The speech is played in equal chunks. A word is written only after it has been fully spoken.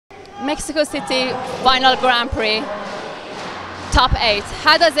Mexico City final Grand Prix, top 8.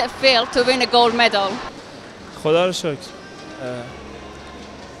 How does it feel to win a gold medal? خدا رو شکر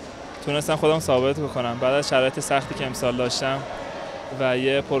تونستم خودم ثابت بکنم بعد از شرایط سختی که امسال داشتم و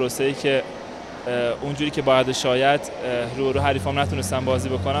یه پروسه‌ای که اونجوری که باید شاید رو حریفام نتونستم بازی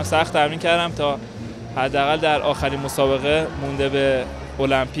بکنم. سخت تمرین کردم تا حداقل در آخرین مسابقه مونده به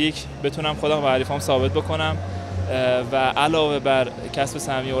المپیک بتونم خودم و حریفام ثابت بکنم و علاوه بر کسب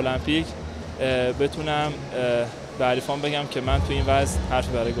سهمیه المپیک بتونم به حریفام بگم که من تو این وضع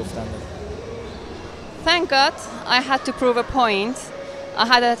حرفی برای گفتن دارم. Thank God I had to prove a point. I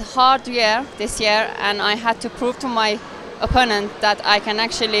had a hard year this year and I had to prove to my opponent that I can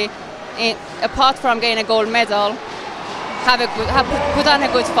actually, apart from getting a gold medal, have put on a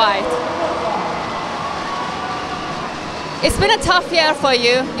good fight. It's been a tough year for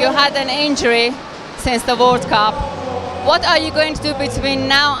you. You had an injury since the World Cup. What are you going to do between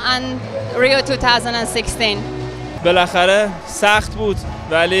now and Rio 2016? بالاخره سخت بود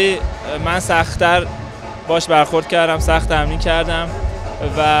ولی من سخت‌تر باش برخورد کردم، سخت تمرین کردم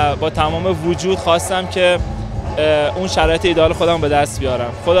و با تمام وجود خواستم که اون شرایط ایدئال خودم به دست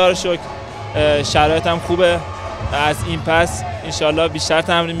بیارم. خدا رو شکر شرایطم خوبه. از این پس انشالله بیشتر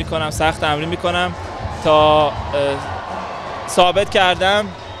تمرین میکنم، سخت تمرین میکنم تا ثابت کردم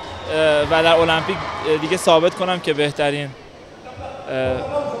و در المپیک دیگه ثابت کنم که بهترین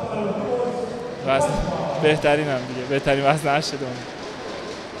وزن شده.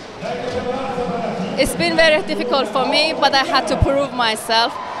 It's been very difficult for me, but I had to prove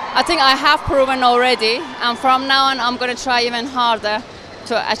myself. I think I have proven already, and from now on I'm going to try even harder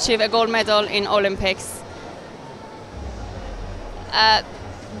to achieve a gold medal in Olympics.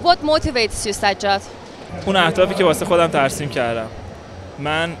 What motivates you, Sajjad? اون اهدافی که واسه خودم ترسیم کردم.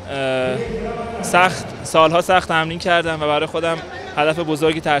 من سالها سخت تمرین کردم و برای خودم هدف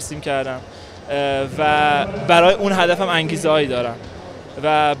بزرگی ترسیم کردم و برای اون هدفم انگیزه‌هایی دارم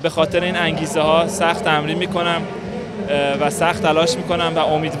و به خاطر این انگیزه ها سخت تمرین میکنم و سخت تلاش میکنم و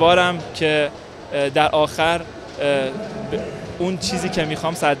امیدوارم که در آخر اون چیزی که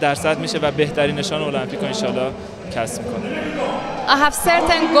میخوام 100% میشه و بهترین نشان المپیک رو انشالله کسب میکنم. I have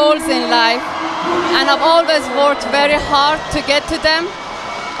certain goals in life and I've always worked very hard to get to them.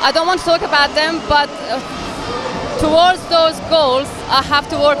 I don't want to talk about them, but towards those goals I have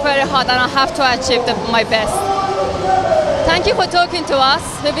to work very hard and I have to achieve my best. Thank you for talking to us.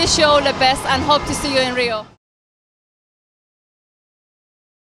 We wish you all the best and hope to see you in Rio.